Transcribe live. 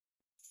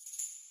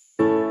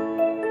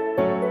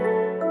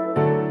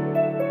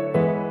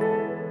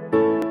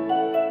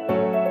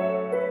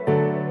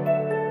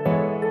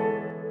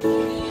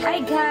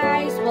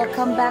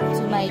welcome back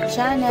to my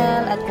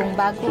channel. At kung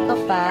bago ka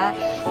pa,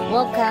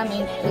 welcome,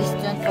 and please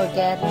don't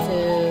forget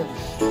to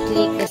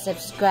click the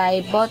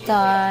subscribe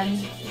button.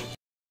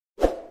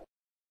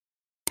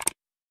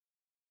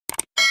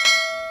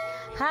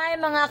 Hi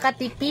mga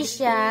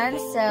ka-TPCians!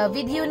 Sa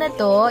video na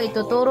to,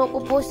 ituturo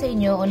ko po sa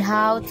inyo on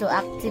how to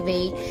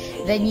activate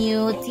the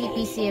new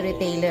TPC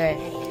retailer.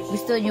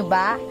 Gusto nyo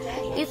ba?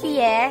 If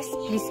yes,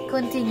 please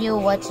continue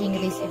watching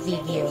this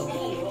video.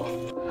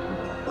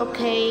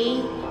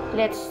 Okay,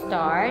 let's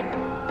start.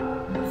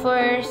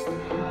 First,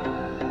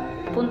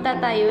 punta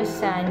tayo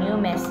sa new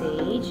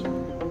message.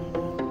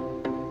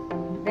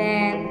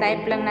 Then,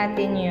 type lang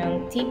natin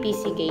yung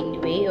TPC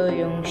gateway o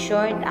yung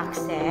short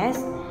access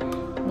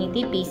ni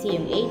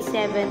TPC, yung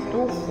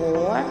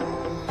 8724.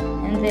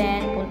 And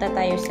then, punta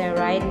tayo sa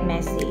write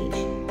message.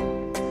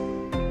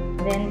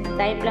 Then,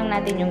 type lang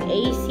natin yung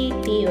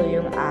ACT o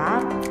yung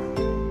app.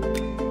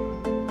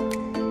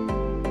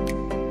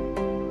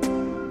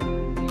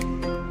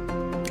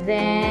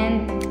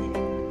 Then,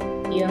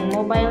 yung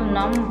mobile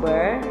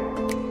number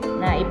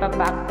na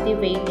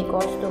ipapa-activate ni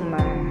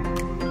customer.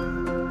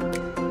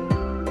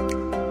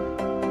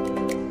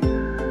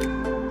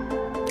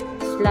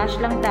 Slash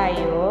lang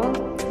tayo.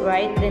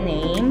 Write the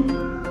name.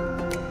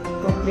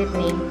 Complete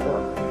name po.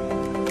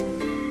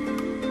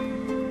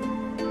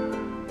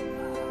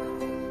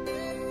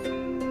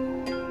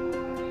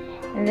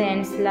 And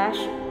then, slash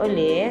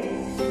ulit.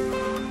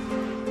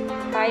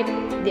 Type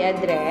the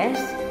address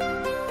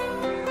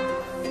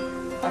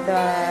of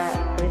the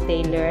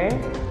retailer.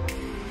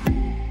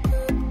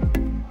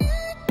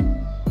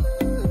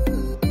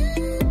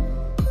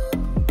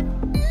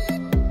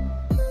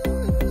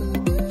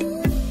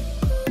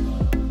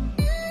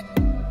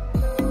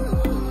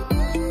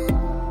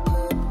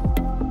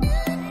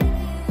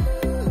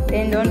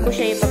 Then, doon ko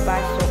siya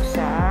ipapasok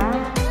sa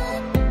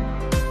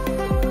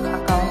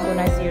account ko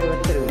na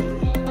 03.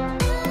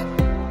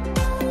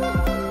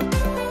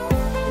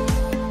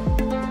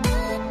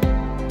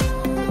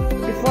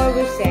 Before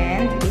we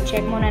send,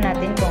 i-check muna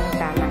natin kung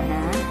tama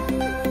na.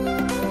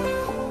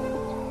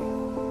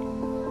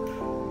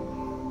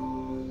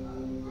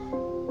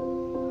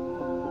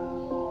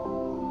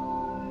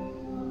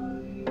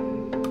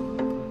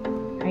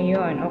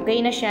 Ayun, okay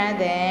na siya.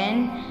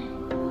 Then,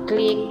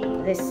 click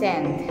the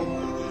send.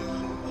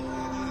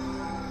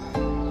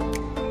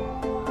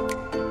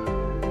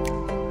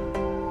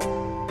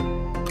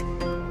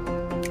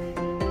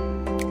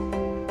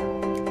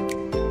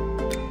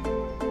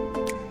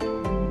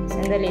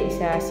 Sandali,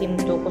 sa SIM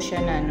 2 ko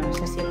siya na, no?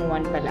 Sa SIM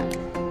 1 pala.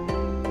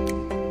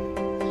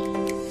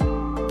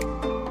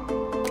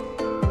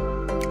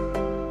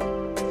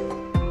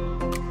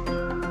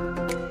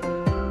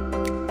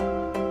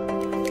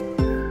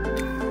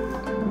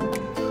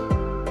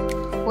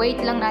 Wait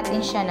lang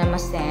natin siya na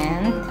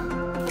ma-send.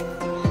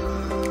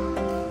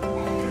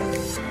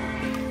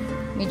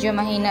 Medyo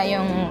mahina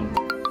yung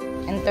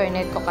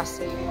internet ko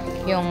kasi.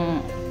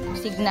 Yung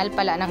signal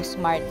pala ng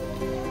smart.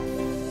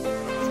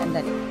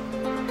 Sandali.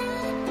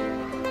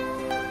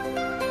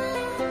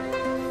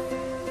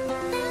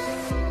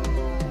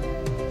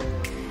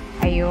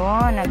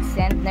 Ayun,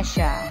 nag-send na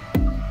siya.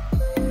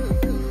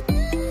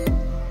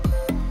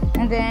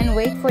 And then,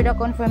 wait for the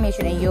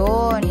confirmation.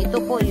 Ayun, ito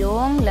po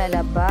yung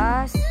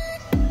lalabas.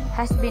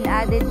 Has been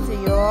added to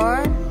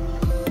your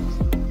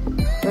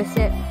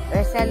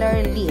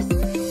reseller list.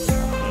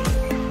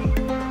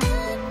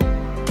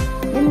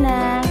 Yun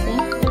lang.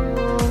 Thank you.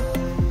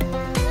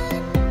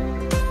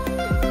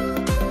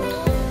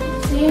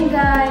 So yun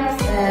guys,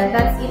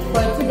 that's it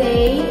for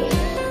today.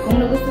 Kung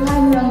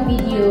nagustuhan nyo ang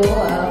video,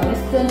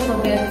 please don't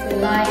forget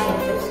to like and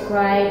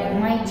subscribe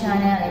on my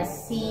channel, and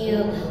see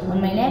you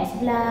on my next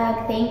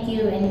vlog. Thank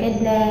you and God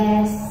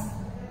bless.